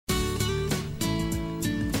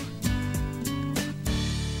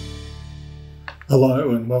Hello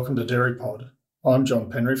and welcome to Dairy Pod. I'm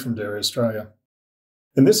John Penry from Dairy Australia.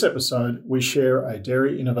 In this episode, we share a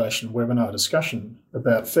dairy innovation webinar discussion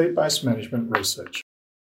about feed-based management research.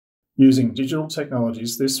 Using digital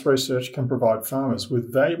technologies, this research can provide farmers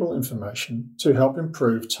with valuable information to help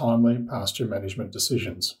improve timely pasture management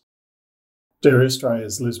decisions. Dairy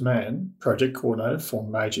Australia's Liz Mann, Project Coordinator for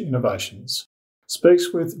Major Innovations,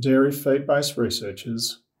 speaks with dairy feed-based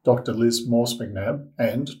researchers Dr. Liz Morse-McNabb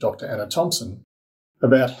and Dr. Anna Thompson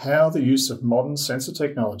about how the use of modern sensor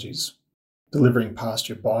technologies, delivering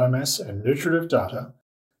pasture biomass and nutritive data,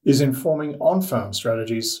 is informing on-farm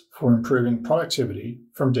strategies for improving productivity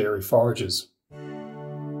from dairy foragers.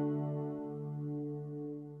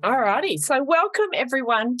 Alrighty, so welcome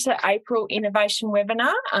everyone to April Innovation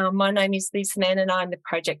Webinar. My name is Liz Mann and I'm the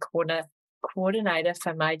Project Coordinator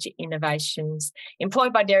for Major Innovations,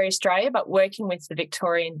 employed by Dairy Australia, but working with the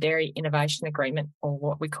Victorian Dairy Innovation Agreement, or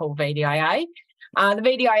what we call VDIA. The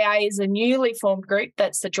VDIA is a newly formed group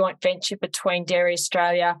that's the joint venture between Dairy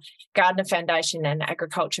Australia, Gardner Foundation and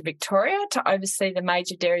Agriculture Victoria to oversee the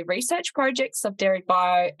major dairy research projects of Dairy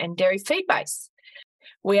Bio and Dairy Feedbase.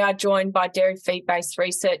 We are joined by dairy feed-based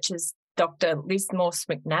researchers Dr. Liz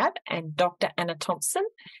Morse-McNabb and Dr. Anna Thompson,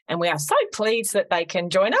 and we are so pleased that they can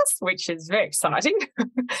join us, which is very exciting.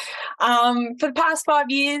 For the past 5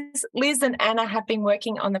 years, Liz and Anna have been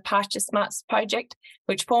working on the Pasture Smarts project,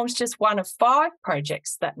 which forms just one of 5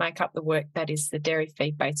 projects that make up the work that is the dairy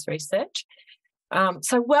feed-based research.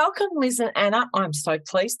 So welcome, Liz and Anna. I'm so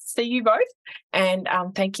pleased to see you both, and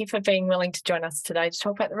thank you for being willing to join us today to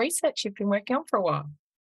talk about the research you've been working on for a while.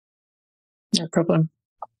 No problem.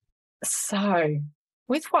 So,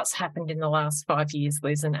 with what's happened in the last 5 years,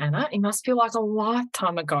 Liz and Anna, it must feel like a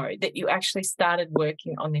lifetime ago that you actually started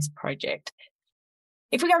working on this project.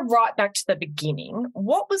 If we go right back to the beginning,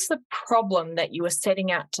 what was the problem that you were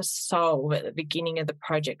setting out to solve at the beginning of the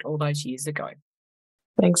project all those years ago?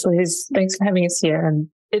 Thanks, Liz. Thanks for having us here. And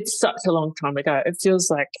it's such a long time ago. It feels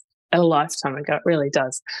like a lifetime ago. It really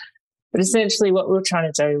does. But essentially what we were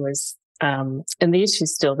trying to do was, and the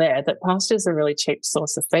issue's still there, that pasture is a really cheap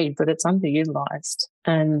source of feed, but it's underutilised.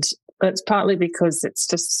 And it's partly because it's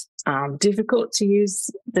just difficult to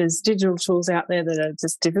use. There's digital tools out there that are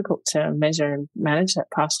just difficult to measure and manage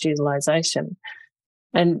that pasture utilisation.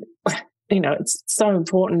 And, you know, it's so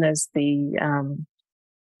important as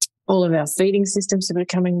all of our feeding systems are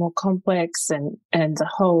becoming more complex and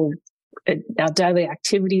our daily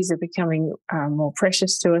activities are becoming more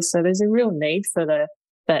precious to us. So there's a real need for that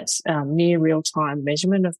near real-time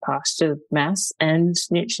measurement of pasture mass and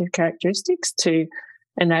nutrient characteristics to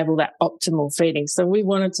enable that optimal feeding. So we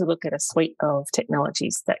wanted to look at a suite of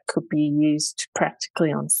technologies that could be used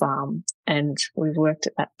practically on farm, and we've worked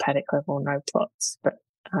at that paddock level, no plots. But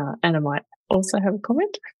Anna might also have a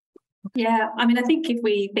comment. Yeah, I mean, I think if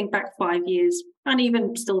we think back 5 years, and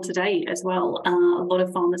even still today as well, a lot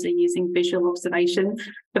of farmers are using visual observation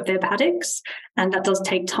of their paddocks, and that does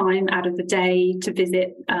take time out of the day to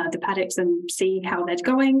visit the paddocks and see how they're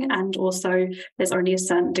going. And also there's only a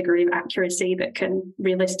certain degree of accuracy that can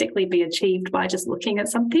realistically be achieved by just looking at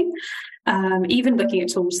something. Even looking at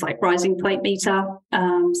tools like rising plate meter,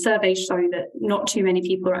 surveys show that not too many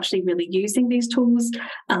people are actually really using these tools.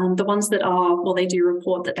 The ones that are, well, they do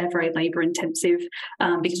report that they're very labour intensive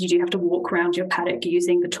because you do have to walk around your paddock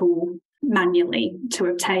using the tool manually to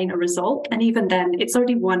obtain a result. And even then, it's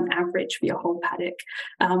only one average for your whole paddock.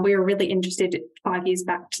 We were really interested 5 years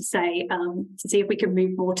back to see if we could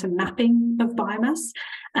move more to mapping of biomass.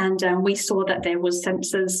 And we saw that there was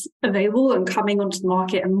sensors available and coming onto the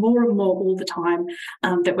market and more all the time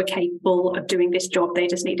that were capable of doing this job. They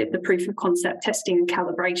just needed the proof of concept testing and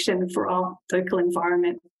calibration for our local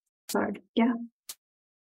environment. So, yeah.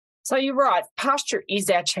 So you're right, pasture is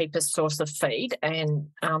our cheapest source of feed, and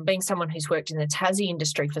being someone who's worked in the Tassie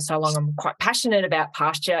industry for so long, I'm quite passionate about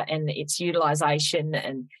pasture and its utilisation,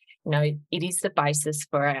 and you know, it is the basis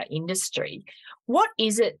for our industry. What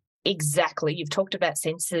is it exactly, you've talked about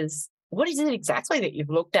sensors, what is it exactly that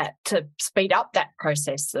you've looked at to speed up that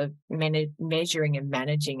process of measuring and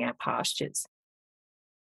managing our pastures?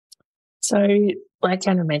 So, like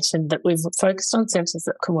Anna mentioned, that we've focused on sensors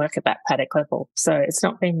that can work at that paddock level. So it's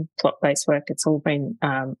not been plot-based work. It's all been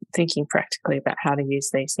thinking practically about how to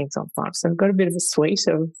use these things on farm. So we've got a bit of a suite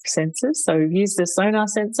of sensors. So we've used the sonar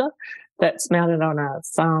sensor that's mounted on a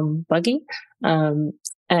farm buggy.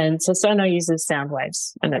 And so sonar uses sound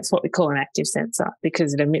waves, and that's what we call an active sensor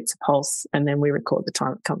because it emits a pulse and then we record the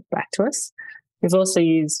time it comes back to us. We've also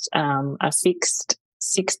used a fixed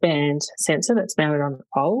 6-band sensor that's mounted on the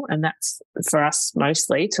pole, and that's for us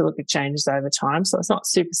mostly to look at changes over time. So it's not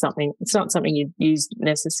something you'd use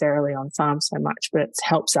necessarily on farm so much, but it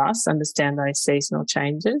helps us understand those seasonal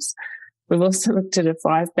changes. We've also looked at a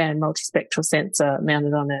 5-band multispectral sensor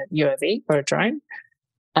mounted on a UAV or a drone,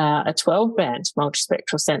 a 12-band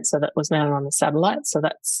multispectral sensor that was mounted on a satellite, so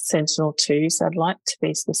that's Sentinel-2 satellite to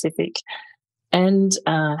be specific, and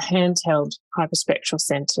handheld hyperspectral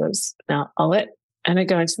sensors. Now, I'll let Anna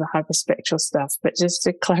go into the hyperspectral stuff, but just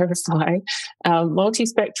to clarify,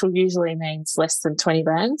 multispectral usually means less than 20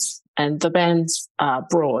 bands, and the bands are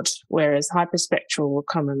broad, whereas hyperspectral will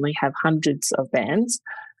commonly have hundreds of bands,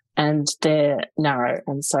 and they're narrow.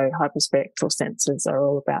 And so hyperspectral sensors are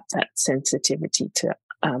all about that sensitivity to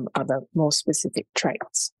other more specific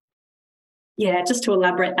traits. Yeah, just to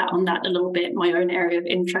elaborate on that a little bit, my own area of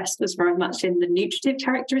interest was very much in the nutritive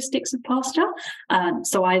characteristics of pasture.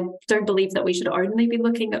 So I don't believe that we should only be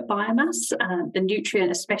looking at biomass. The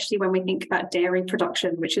nutrient, especially when we think about dairy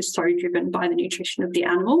production, which is so driven by the nutrition of the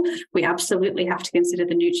animal, we absolutely have to consider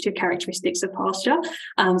the nutritive characteristics of pasture.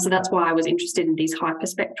 So that's why I was interested in these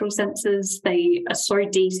hyperspectral sensors. They are so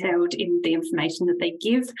detailed in the information that they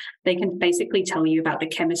give. They can basically tell you about the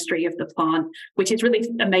chemistry of the plant, which is really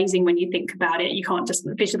amazing when you think about it. You can't just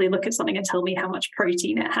visually look at something and tell me how much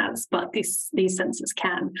protein it has, but these sensors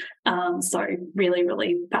can. So really,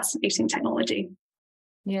 really fascinating technology.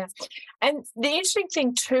 Yeah. And the interesting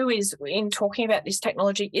thing too is in talking about this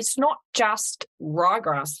technology, it's not just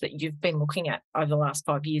ryegrass that you've been looking at over the last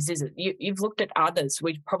 5 years, is it? You've looked at others.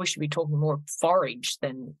 We probably should be talking more forage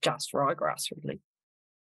than just ryegrass, really.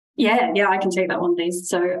 Yeah, I can take that one, Liz.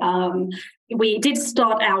 So we did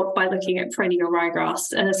start out by looking at perennial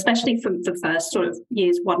ryegrass, and especially for the first sort of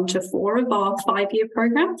years 1 to 4 of our 5-year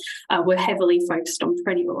program, we're heavily focused on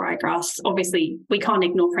perennial ryegrass. Obviously, we can't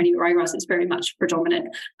ignore perennial ryegrass. It's very much a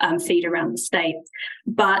predominant feed around the state.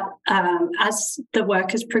 But as the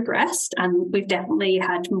work has progressed, and we've definitely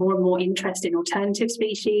had more and more interest in alternative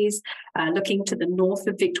species, looking to the north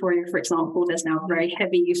of Victoria, for example, there's now very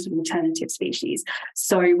heavy use of alternative species.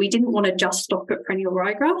 So we didn't want to just stop at perennial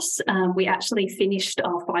ryegrass. We actually finished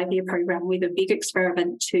our 5-year program with a big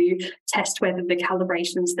experiment to test whether the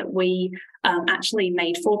calibrations that we actually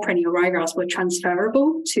made for perennial ryegrass were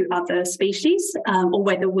transferable to other species, or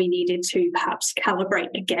whether we needed to perhaps calibrate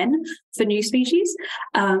again for new species.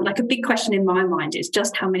 Like a big question in my mind is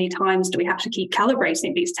just how many times do we have to keep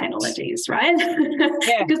calibrating these technologies, right?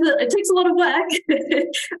 Yeah. Because it takes a lot of work.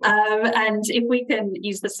 And if we can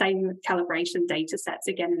use the same calibration data sets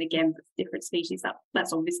again and again for different species,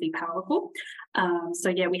 that's obviously powerful. So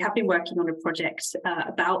yeah, we have been working on a project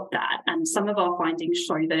about that, and some of our findings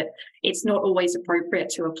show that it's not always appropriate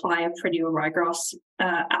to apply a perennial ryegrass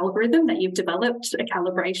algorithm that you've developed, a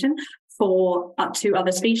calibration for up to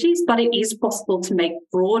other species, but it is possible to make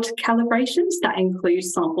broad calibrations that include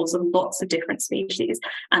samples of lots of different species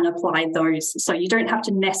and apply those. So you don't have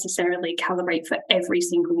to necessarily calibrate for every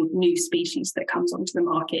single new species that comes onto the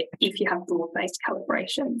market if you have broad-based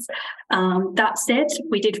calibrations. That said,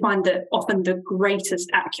 we did find that often the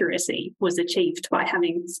greatest accuracy was achieved by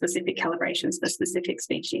having specific calibrations for specific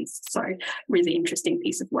species. So really interesting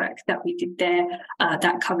piece of work that we did there.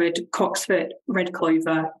 That covered cocksfoot, red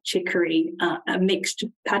clover, chicory, a mixed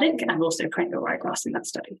paddock, and also perennial ryegrass in that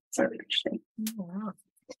study. So really interesting. Wow.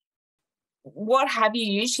 What have you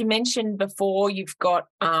used? You mentioned before you've got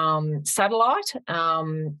satellite.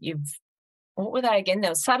 What were they again?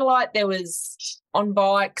 There was satellite, there was on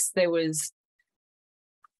bikes, there was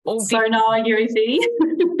all sonar, UAV.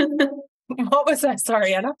 What was that?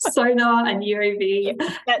 Sorry, Anna. Sonar and UAV.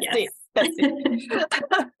 That's it.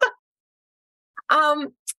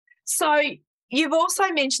 So you've also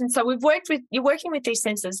mentioned, so you're working with these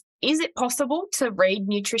sensors. Is it possible to read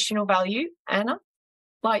nutritional value, Anna?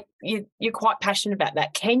 Like you're quite passionate about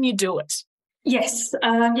that. Can you do it? Yes.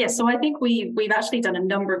 So I think we've actually done a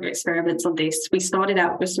number of experiments on this. We started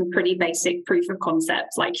out with some pretty basic proof of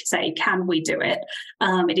concepts, like you say, can we do it?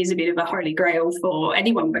 It is a bit of a holy grail for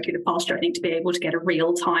anyone working with pasture, I think, to be able to get a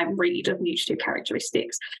real-time read of nutritive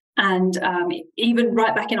characteristics. And even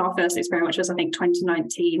right back in our first experiment, which was, I think,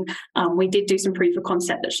 2019, we did do some proof of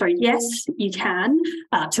concept that showed, yes, you can,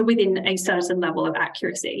 to within a certain level of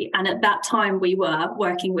accuracy. And at that time, we were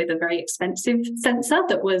working with a very expensive sensor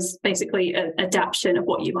that was basically an adaptation of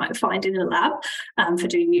what you might find in a lab for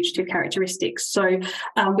doing nutritive characteristics. So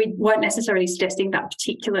we weren't necessarily suggesting that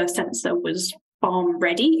particular sensor was farm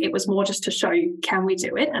ready. It was more just to show, can we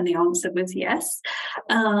do it? And the answer was yes.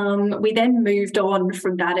 We then moved on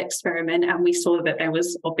from that experiment, and we saw that there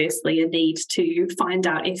was obviously a need to find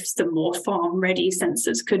out if some more farm ready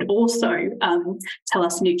sensors could also tell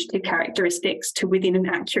us nutritive characteristics to within an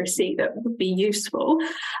accuracy that would be useful.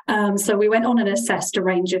 So we went on and assessed a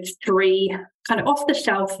range of 3 kind of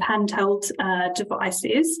off-the-shelf handheld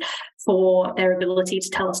devices for their ability to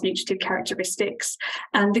tell us nutritive characteristics.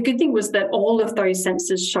 And the good thing was that all of those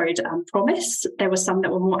sensors showed promise. There were some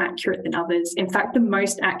that were more accurate than others. In fact, the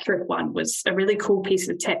most accurate one was a really cool piece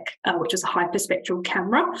of tech, which is a hyperspectral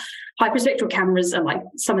camera. Hyperspectral cameras are like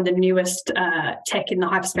some of the newest tech in the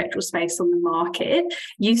hyperspectral space on the market.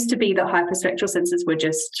 Used to be that hyperspectral sensors were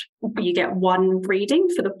just, you get one reading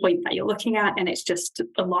for the point that you're looking at, and it's just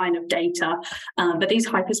a line of data. But these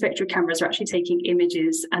hyperspectral cameras are actually taking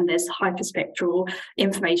images, and there's hyperspectral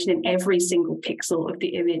information in every single pixel of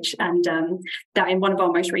the image. And that in one of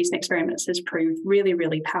our most recent experiments has proved really,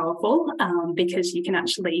 really powerful because you can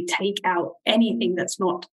actually take out anything that's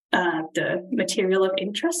not the material of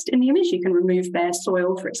interest in the image. You can remove bare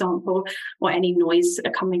soil, for example, or any noise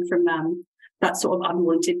coming from that sort of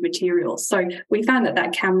unwanted material. So we found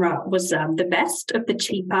that camera was the best of the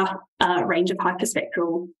cheaper range of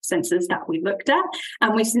hyperspectral sensors that we looked at.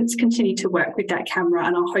 And we since continue to work with that camera.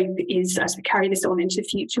 And our hope is, as we carry this on into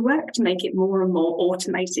future work, to make it more and more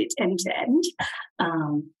automated end to end,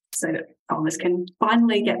 so that farmers can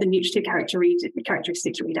finally get the nutritive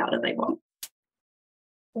characteristics readout that they want.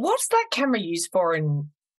 What's that camera used for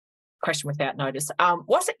question without notice?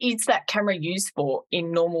 What is that camera used for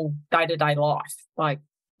in normal day-to-day life?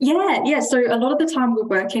 Yeah. So a lot of the time we're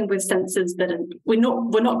working with sensors that we're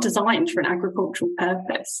not designed for an agricultural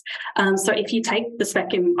purpose. So if you take the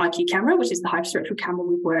Spectrum IQ camera, which is the hyperspectral camera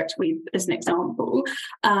we've worked with as an example,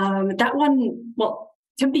 that one,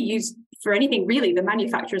 can be used for anything really. The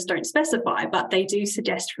manufacturers don't specify, but they do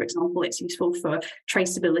suggest, for example, it's useful for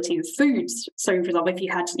traceability of foods. So, for example, if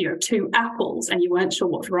you had 2 apples and you weren't sure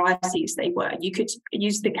what varieties they were, you could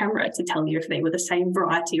use the camera to tell you if they were the same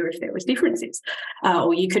variety or if there was differences.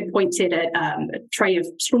 Or you could point it at a tray of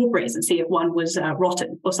strawberries and see if one was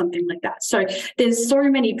rotten or something like that. So there's so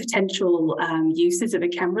many potential uses of a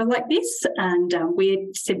camera like this, and we're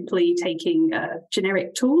simply taking a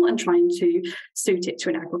generic tool and trying to suit it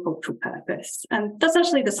to an agricultural purpose. And that's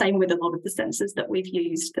actually the same with a lot of the sensors that we've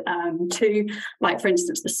used too. Like, for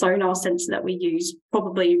instance, the sonar sensor that we use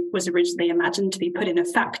probably was originally imagined to be put in a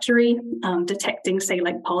factory, detecting, say,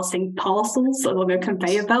 like passing parcels along a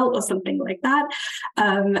conveyor belt or something like that.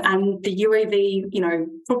 And the UAV,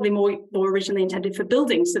 probably more originally intended for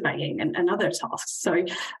building surveying and other tasks. So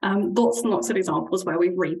lots and lots of examples where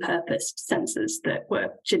we've repurposed sensors that were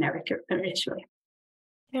generic initially.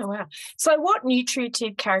 Yeah, wow. So what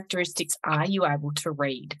nutritive characteristics are you able to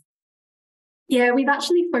read? Yeah, we've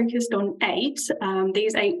actually focused on 8.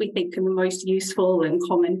 These 8 we think are the most useful and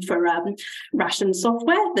common for ration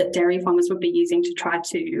software that dairy farmers would be using to try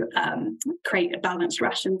to create a balanced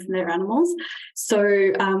ration for their animals. So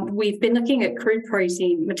we've been looking at crude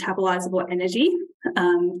protein metabolizable energy,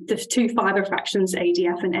 the 2 fiber fractions,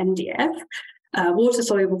 ADF and NDF,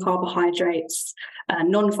 water-soluble carbohydrates,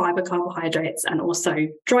 non-fiber carbohydrates, and also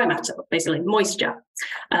dry matter, basically moisture,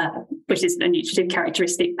 which is a nutritive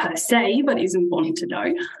characteristic per se, but is important to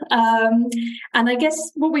know. And I guess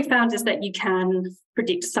what we found is that you can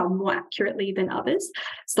predict some more accurately than others.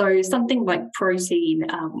 So something like protein,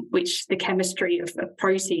 which the chemistry of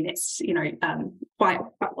protein, it's quite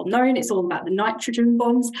well known. It's all about the nitrogen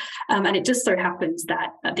bonds, and it just so happens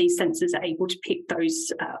that these sensors are able to pick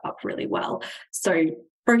those up really well. So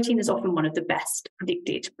protein is often one of the best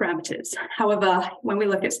predicted parameters. However, when we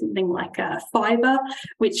look at something like fiber,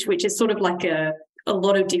 which is sort of like a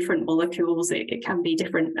lot of different molecules, it can be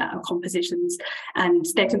different compositions, and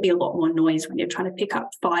there can be a lot more noise when you're trying to pick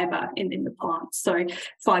up fiber in the plant. So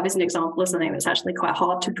fiber is an example of something that's actually quite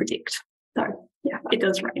hard to predict. So yeah, it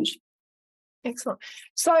does range. Excellent.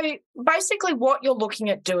 So basically what you're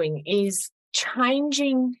looking at doing is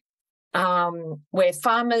changing where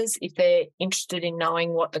farmers, if they're interested in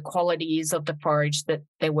knowing what the quality is of the forage that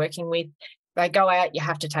they're working with, they go out, you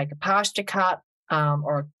have to take a pasture cart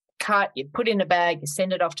or a cart, you put in a bag, you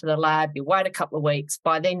send it off to the lab, you wait a couple of weeks,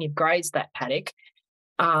 by then you've grazed that paddock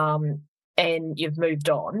and you've moved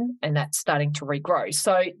on, and that's starting to regrow.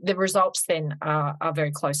 So the results then are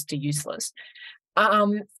very close to useless.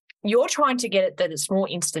 You're trying to get it that it's more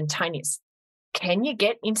instantaneous. Can you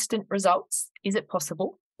get instant results? Is it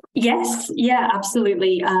possible? Yes, yeah,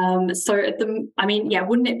 absolutely. Wouldn't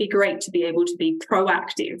it be great to be able to be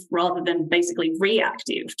proactive rather than basically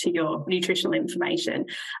reactive to your nutritional information?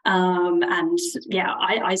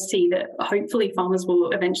 I see that hopefully farmers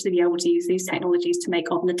will eventually be able to use these technologies to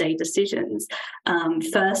make on-the-day decisions.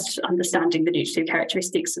 First, understanding the nutritive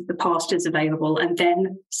characteristics of the pastures available, and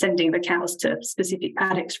then sending the cows to specific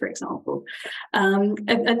paddocks, for example.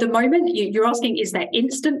 At the moment, you're asking, is there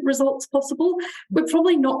instant results possible? We're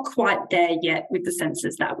probably not quite there yet with the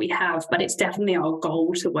sensors that we have, but it's definitely our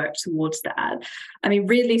goal to work towards that. I mean,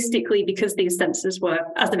 realistically, because these sensors were,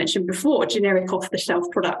 as I mentioned before, generic off-the-shelf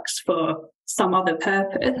products for some other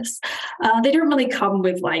purpose, they don't really come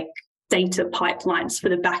with like data pipelines for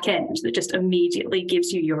the back end that just immediately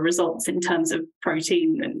gives you your results in terms of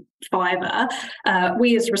protein and fiber.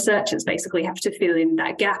 We as researchers basically have to fill in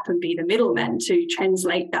that gap and be the middlemen to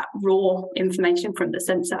translate that raw information from the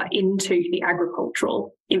sensor into the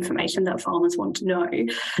agricultural information that farmers want to know.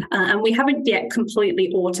 And we haven't yet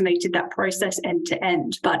completely automated that process end to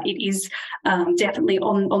end, but it is definitely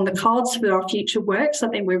on the cards for our future work,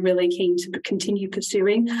 something we're really keen to continue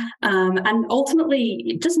pursuing. And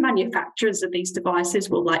ultimately, just manufacturers of these devices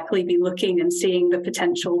will likely be looking and seeing the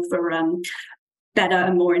potential for better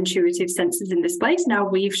and more intuitive sensors in this space. Now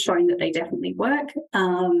we've shown that they definitely work.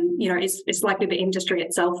 It's likely the industry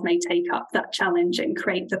itself may take up that challenge and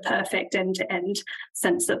create the perfect end-to-end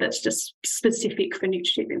sensor that's just specific for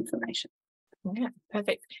nutritive information. Yeah,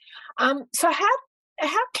 perfect. So how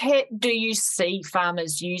do you see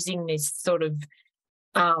farmers using this sort of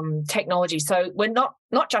technology? So we're not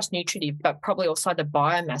just nutritive, but probably also the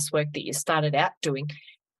biomass work that you started out doing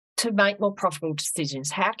to make more profitable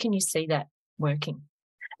decisions. How can you see that working?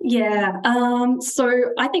 Yeah, so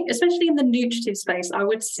I think especially in the nutritive space, I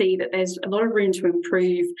would see that there's a lot of room to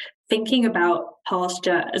improve thinking about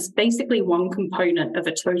pasture as basically one component of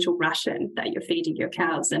a total ration that you're feeding your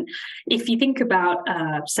cows. And if you think about,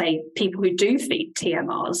 say, people who do feed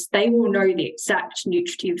TMRs, they will know the exact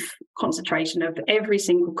nutritive concentration of every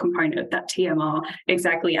single component of that TMR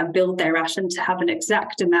exactly and build their ration to have an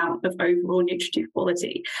exact amount of overall nutritive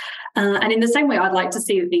quality. And in the same way, I'd like to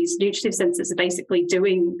see that these nutritive sensors are basically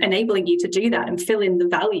enabling you to do that and fill in the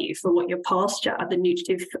value for what your pasture, the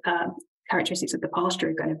nutritive characteristics of the pasture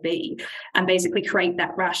are going to be, and basically create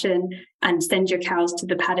that ration and send your cows to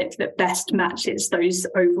the paddock that best matches those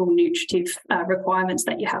overall nutritive requirements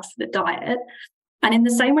that you have for the diet. And in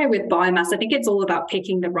the same way with biomass, I think it's all about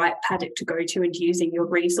picking the right paddock to go to and using your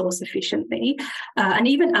resource efficiently, and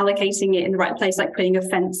even allocating it in the right place, like putting a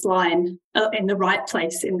fence line in the right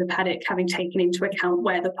place in the paddock, having taken into account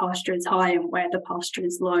where the pasture is high and where the pasture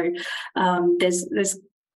is low. There's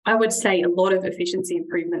I would say a lot of efficiency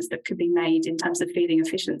improvements that could be made in terms of feeding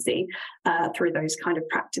efficiency through those kind of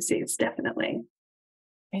practices, definitely.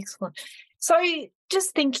 Excellent. So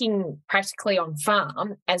just thinking practically on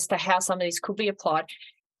farm as to how some of these could be applied,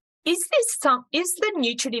 is the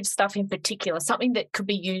nutritive stuff in particular something that could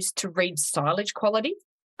be used to read silage quality?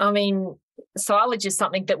 I mean, silage is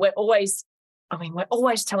something that we're always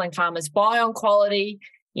telling farmers, buy on quality,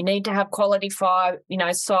 you need to have quality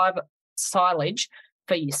silage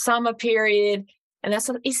for your summer period. And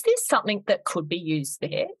is this something that could be used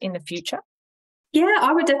there in the future? Yeah,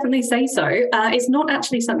 I would definitely say so. It's not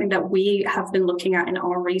actually something that we have been looking at in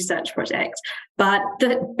our research project, but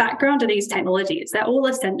the background of these technologies, they're all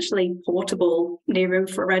essentially portable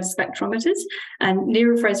near-infrared spectrometers. And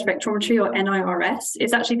near-infrared spectrometry, or NIRS,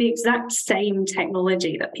 is actually the exact same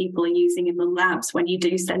technology that people are using in the labs when you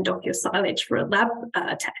do send off your silage for a lab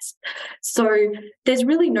test. So there's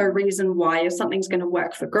really no reason why if something's going to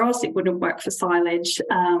work for grass, it wouldn't work for silage.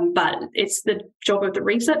 But it's the job of the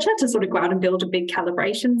researcher to sort of go out and build a big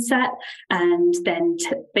calibration set and then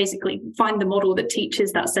basically find the model that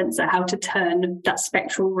teaches that sensor how to turn that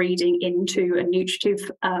spectral reading into a nutritive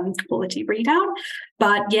quality readout.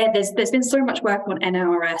 But yeah, there's been so much work on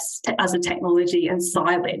NIRS as a technology and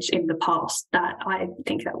silage in the past that I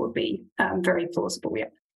think that would be very plausible. Yeah.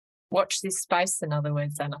 Watch this space, in other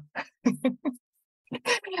words, Anna.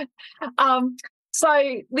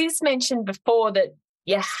 So Liz mentioned before that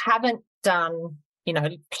you haven't done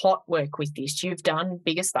plot work with this. You've done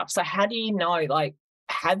bigger stuff. So how do you know,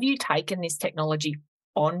 have you taken this technology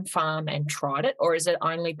on farm and tried it, or has it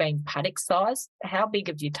only been paddock size? How big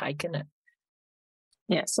have you taken it?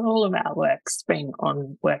 Yeah, so all of our work's been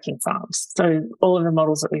on working farms. So all of the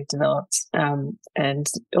models that we've developed and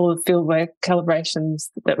all the fieldwork calibrations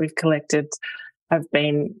that we've collected have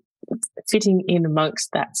been fitting in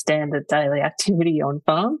amongst that standard daily activity on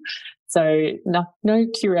farm. So no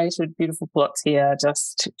curated beautiful plots here,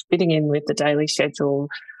 just fitting in with the daily schedule.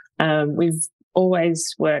 We've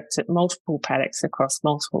always worked at multiple paddocks across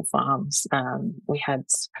multiple farms. We had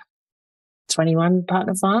 21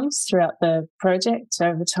 partner farms throughout the project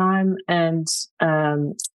over time, and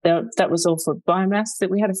that was all for biomass. That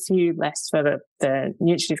we had a few less for the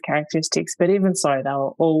nutritive characteristics, but even so, they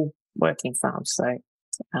were all working farms. So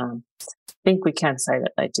I think we can say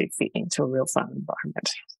that they do fit into a real farm environment.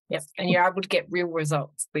 Yep, and you're able to get real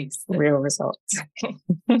results, Liz. Real results.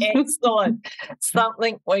 Excellent.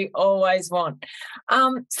 Something we always want.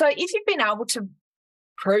 So if you've been able to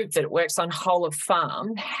prove that it works on whole of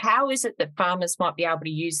farm, how is it that farmers might be able to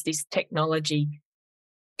use this technology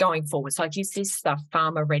going forward? So is this stuff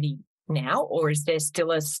farmer ready now, or is there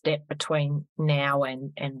still a step between now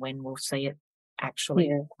and when we'll see it actually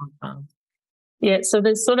on farm? Yeah, so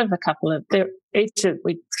there's sort of a couple of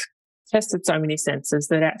we tested so many sensors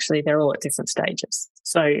that actually they're all at different stages.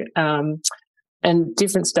 So and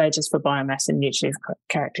different stages for biomass and nutritive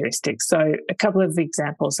characteristics. So a couple of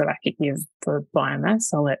examples that I could give for biomass,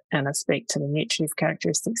 I'll let Anna speak to the nutritive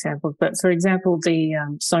characteristic samples. But for example, the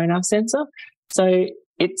sonar sensor. So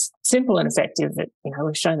it's simple and effective.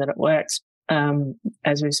 We've shown that it works.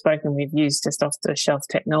 As we've spoken, we've used just off-the-shelf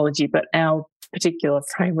technology, but our particular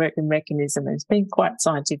framework and mechanism has been quite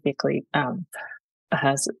scientifically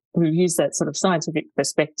we've used that sort of scientific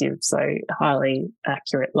perspective, so highly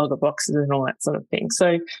accurate logger boxes and all that sort of thing.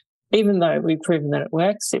 So even though we've proven that it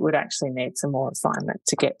works, it would actually need some more refinement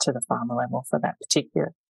to get to the farmer level for that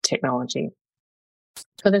particular technology.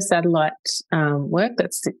 For the satellite work,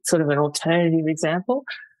 that's sort of an alternative example.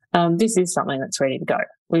 This is something that's ready to go.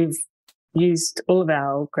 We've used all of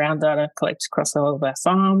our ground data collected across all of our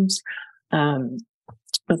farms.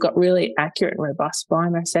 We've got really accurate and robust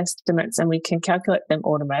biomass estimates, and we can calculate them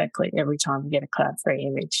automatically every time we get a cloud-free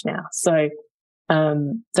image now. So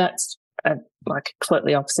that's a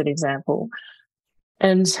completely opposite example.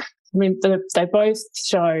 And I mean, they both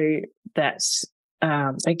show that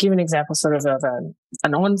they give an example sort of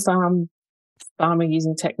an on-farm farmer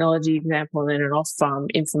using technology example, and then an off-farm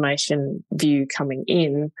information view coming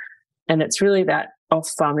in. And it's really that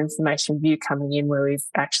off-farm information view coming in where we've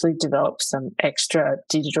actually developed some extra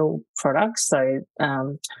digital products. So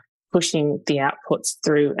pushing the outputs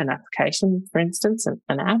through an application, for instance,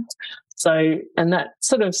 an app. So, and that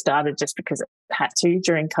sort of started just because it had to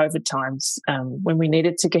during COVID times when we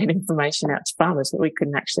needed to get information out to farmers, but we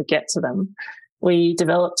couldn't actually get to them. We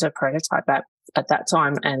developed a prototype app at that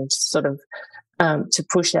time and sort of to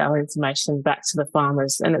push our information back to the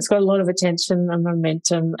farmers. And it's got a lot of attention and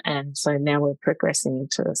momentum. And so now we're progressing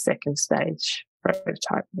into a second stage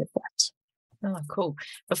prototype with that. Oh, cool.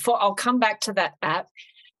 Before I'll come back to that app.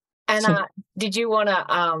 Anna, did you want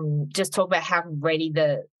to just talk about how ready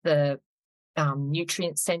the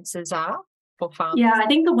nutrient sensors are for farmers? Yeah, I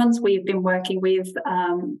think the ones we've been working with,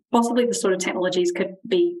 possibly the sort of technologies could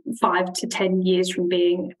be 5 to 10 years from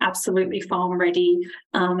being absolutely farm ready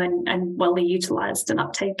and well utilised and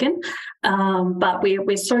uptaken. But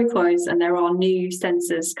we're so close, and there are new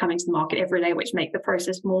sensors coming to the market every day, which make the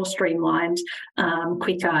process more streamlined,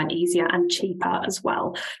 quicker and easier and cheaper as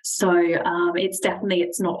well. So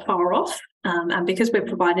it's not far off. And because we're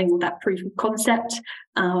providing that proof of concept,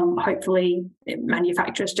 hopefully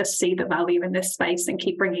manufacturers just see the value in this space and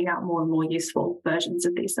keep bringing out more and more useful versions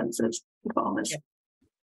of these sensors for farmers. Yep.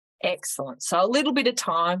 Excellent. So a little bit of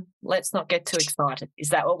time. Let's not get too excited. Is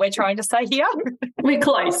that what we're trying to say here? We're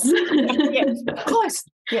close. Yeah, close.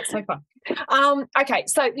 Yeah, so far. Okay,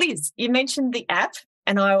 so Liz, you mentioned the app,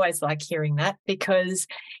 and I always like hearing that because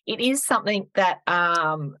it is something that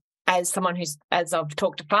as I've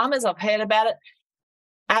talked to farmers, I've heard about it.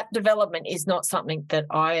 App development is not something that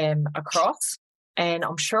I am across, and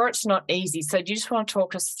I'm sure it's not easy. So do you just want to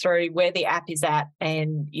talk us through where the app is at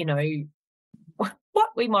and,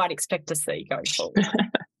 what we might expect to see going forward?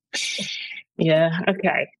 Yeah,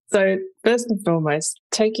 okay. So first and foremost,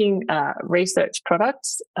 taking research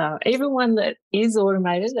products, even one that is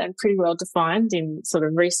automated and pretty well defined in sort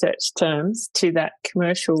of research terms, to that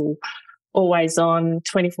commercial always on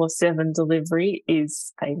 24/7 delivery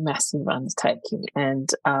is a massive undertaking. And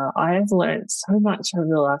I have learned so much over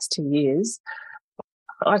the last 2 years.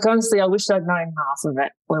 Like, honestly, I wish I'd known half of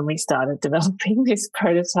it when we started developing this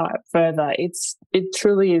prototype further. It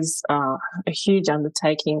truly is a huge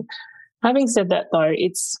undertaking. Having said that, though,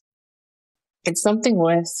 it's something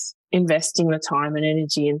worth investing the time and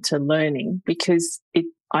energy into learning, because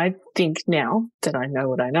I think now that I know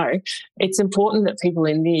what I know, it's important that people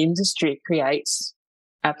in the industry create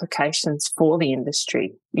applications for the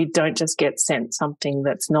industry. You don't just get sent something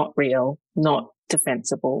that's not real, not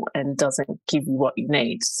defensible, and doesn't give you what you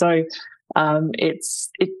need. So it's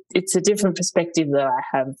a different perspective that I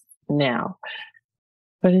have now.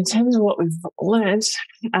 But in terms of what we've learned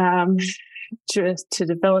to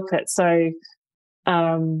develop it, so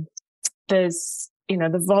there's,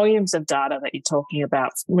 the volumes of data that you're talking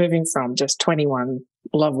about, moving from just 21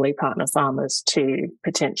 lovely partner farmers to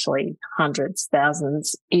potentially hundreds,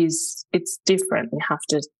 thousands, it's different. You have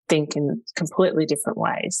to think in completely different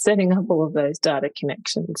ways, setting up all of those data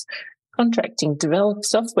connections, contracting,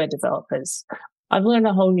 software developers. I've learned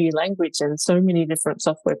a whole new language and so many different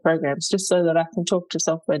software programs just so that I can talk to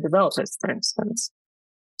software developers, for instance.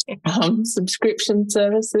 Subscription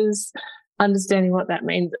services, understanding what that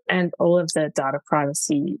means, and all of the data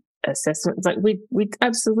privacy assessments. Like we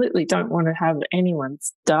absolutely don't want to have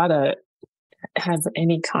anyone's data have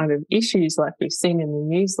any kind of issues like we've seen in the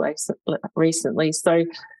news recently. So,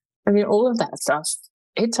 all of that stuff,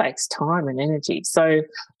 it takes time and energy. So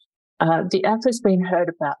the app has been heard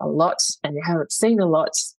about a lot and you haven't seen a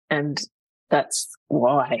lot, and that's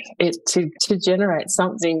why. To generate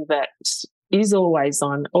something that is always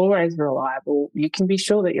on, always reliable. You can be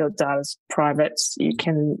sure that your data's private. You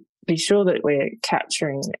can be sure that we're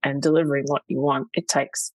capturing and delivering what you want. It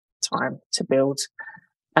takes time to build.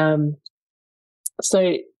 And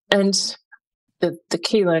the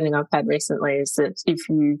key learning I've had recently is that if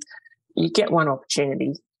you get one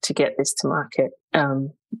opportunity to get this to market,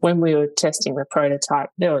 when we were testing the prototype,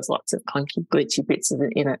 there was lots of clunky, glitchy bits of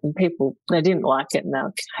it in it, and people, they didn't like it, and they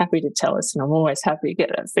were happy to tell us, and I'm always happy to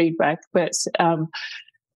get that feedback. But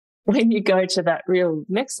when you go to that real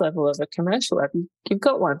next level of a commercial app, you've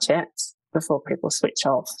got one chance before people switch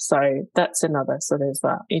off. So that's another sort of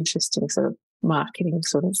interesting sort of marketing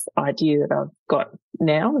sort of idea that I've got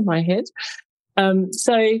now in my head. Our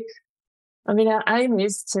aim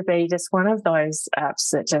is to be just one of those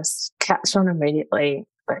apps that just catch on immediately,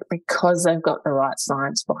 but because they've got the right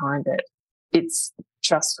science behind it. It's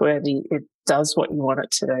trustworthy. It does what you want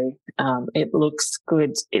it to do. It looks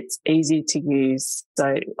good. It's easy to use.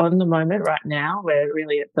 So on the moment right now, we're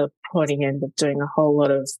really at the pointing end of doing a whole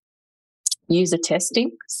lot of user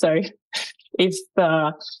testing. So if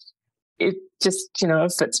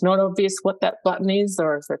it's not obvious what that button is,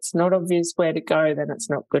 or if it's not obvious where to go, then it's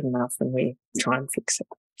not good enough and we try and fix it.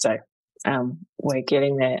 So we're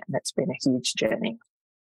getting there, and it's been a huge journey.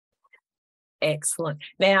 Excellent.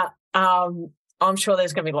 Now, I'm sure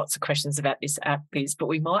there's going to be lots of questions about this app, Liz, but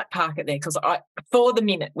we might park it there because for the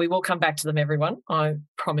minute, we will come back to them, everyone, I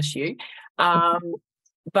promise you.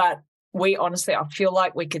 But we honestly, I feel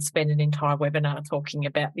like we could spend an entire webinar talking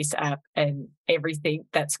about this app and everything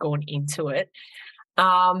that's gone into it.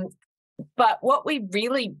 But what we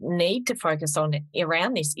really need to focus on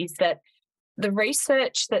around this is that the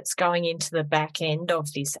research that's going into the back end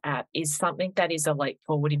of this app is something that is a leap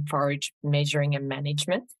forward in forage measuring and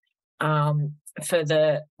management for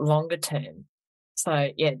the longer term.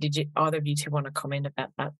 So, yeah, did either of you two want to comment about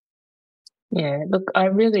that? Yeah, look, I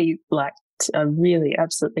really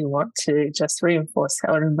absolutely want to just reinforce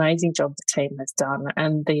how an amazing job the team has done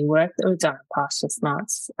and the work that we've done at Pasture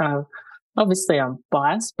Smarts. Obviously, I'm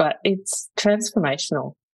biased, but it's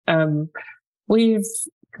transformational. We've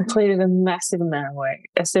completed a massive amount of work,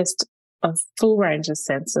 assessed a full range of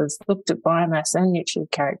sensors, looked at biomass and nutrient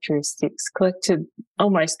characteristics, collected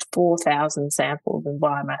almost 4,000 samples of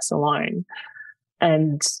biomass alone.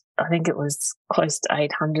 And I think it was close to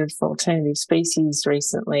 800 for alternative species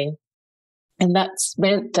recently. And that's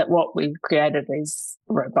meant that what we've created is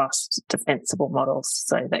robust, defensible models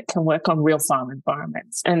so that can work on real farm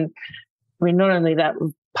environments. And not only that,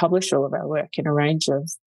 we've published all of our work in a range of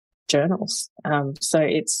journals. So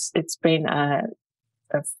it's been a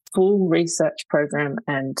full research program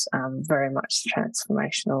and very much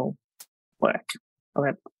transformational work. I'll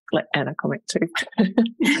let Anna comment too.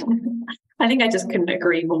 I think I just couldn't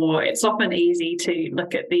agree more. It's often easy to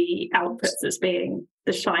look at the outputs as being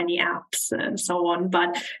the shiny apps and so on,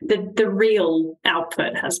 but the real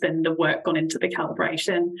output has been the work gone into the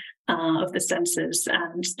calibration of the sensors,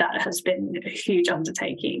 and that has been a huge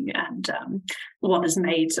undertaking and what has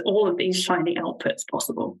made all of these shiny outputs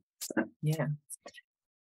possible. So. Yeah.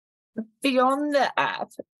 Beyond the app,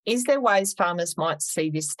 is there ways farmers might see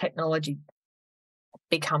this technology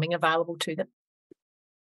becoming available to them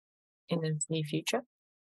in the near future?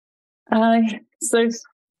 So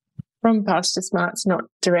from Pasture Smarts, not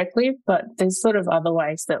directly, but there's sort of other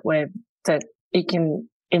ways that it can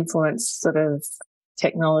influence sort of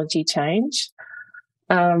technology change.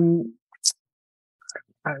 I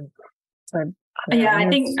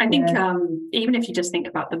think even if you just think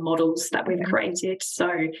about the models that we've created, so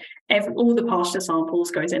all the pasture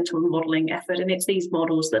samples goes into a modelling effort, and it's these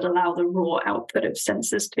models that allow the raw output of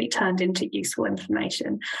sensors to be turned into useful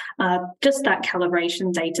information. Just that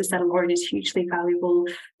calibration data set alone is hugely valuable.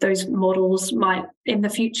 Those models might in the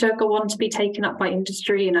future go on to be taken up by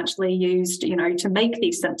industry and actually used, to make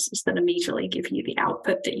these sensors that immediately give you the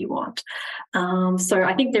output that you want. So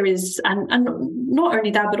I think there is, and not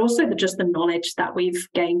only that, but also just the knowledge that we've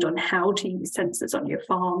gained on how to use sensors on your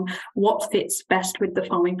farm, what fits best with the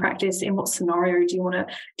farming practice, in what scenario do you want to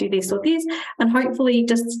do this or this, and hopefully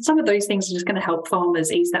just some of those things are just going to help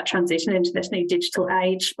farmers ease that transition into this new digital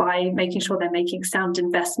age by making sure they're making sound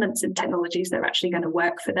investments in technologies that are actually going to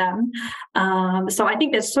work for them. So I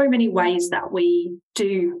think there's so many ways that we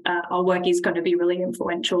do our work is going to be really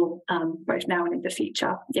influential both now and in the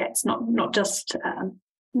future. Yeah, it's not just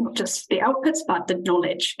the outputs, but the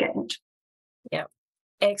knowledge gained. Yeah,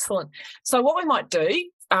 excellent. So what we might do,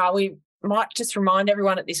 we might just remind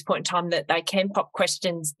everyone at this point in time that they can pop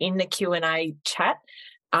questions in the Q&A chat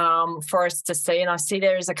for us to see. And I see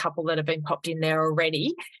there is a couple that have been popped in there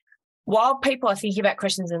already. While people are thinking about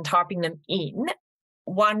questions and typing them in,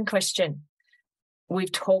 one question.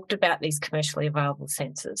 We've talked about these commercially available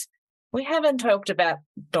sensors. We haven't talked about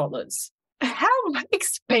dollars. How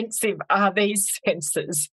expensive are these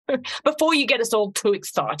sensors? Before you get us all too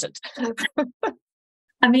excited.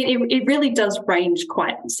 I mean, it really does range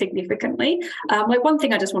quite significantly. One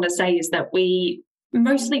thing I just want to say is that we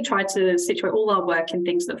mostly try to situate all our work in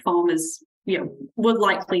things that farmers were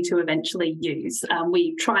likely to eventually use.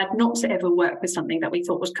 We tried not to ever work with something that we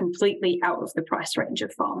thought was completely out of the price range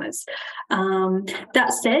of farmers.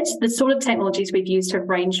 That said, the sort of technologies we've used have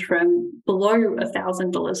ranged from below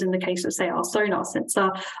 $1,000 in the case of, say, our sonar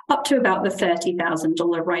sensor, up to about the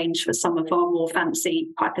 $30,000 range for some of our more fancy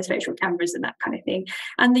hyperspectral cameras and that kind of thing.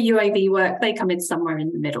 And the UAV work, they come in somewhere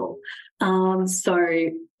in the middle. So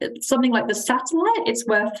something like the satellite, it's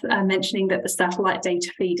worth mentioning that the satellite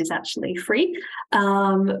data feed is actually free,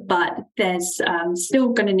 but there's still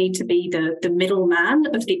going to need to be the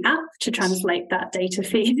middleman of the app to translate that data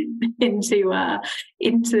feed into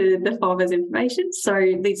the farmer's information. So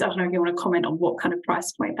Lisa, I don't know if you want to comment on what kind of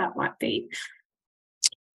price point that might be.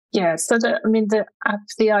 Yeah, so the app,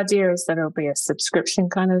 the idea is that it'll be a subscription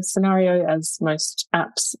kind of scenario, as most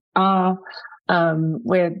apps are.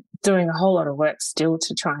 We're doing a whole lot of work still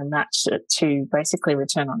to try and match it to basically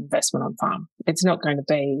return on investment on farm. It's not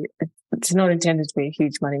intended to be a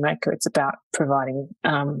huge money maker. It's about providing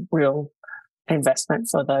real investment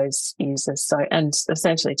for those users. So, and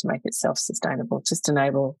essentially to make it self-sustainable, just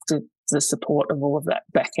enable the support of all of that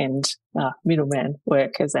back end middleman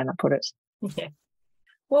work, as Anna put it. Yeah.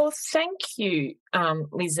 Well, thank you,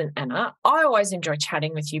 Liz and Anna. I always enjoy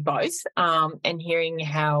chatting with you both and hearing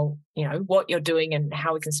how, what you're doing and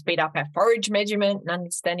how we can speed up our forage measurement and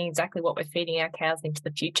understanding exactly what we're feeding our cows into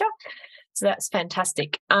the future. So that's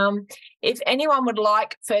fantastic. If anyone would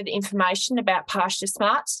like further information about Pasture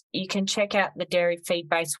Smarts, you can check out the Dairy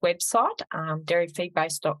Feed-Base website,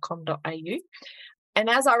 dairyfeedbase.com.au. And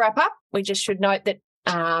as I wrap up, we just should note that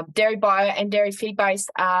Dairy Bio and Dairy Feed-Base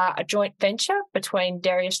are a joint venture between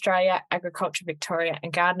Dairy Australia, Agriculture Victoria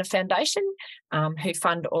and Gardner Foundation, who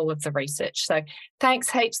fund all of the research. So thanks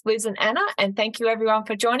heaps, Liz and Anna, and thank you everyone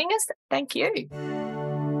for joining us. Thank you.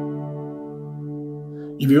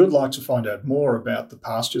 If you would like to find out more about the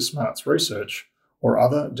Pasture Smarts research or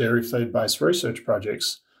other dairy feed-based research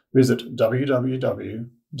projects, visit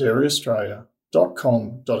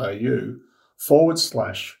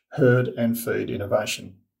www.dairyaustralia.com.au/herd and feed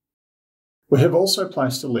innovation. We have also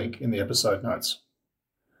placed a link in the episode notes.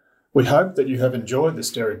 We hope that you have enjoyed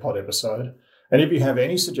this DairyPod episode, and if you have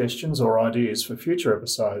any suggestions or ideas for future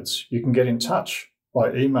episodes, you can get in touch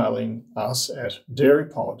by emailing us at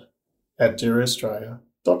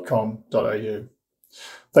dairypod@dairyaustralia.com.au.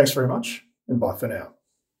 Thanks very much, and bye for now.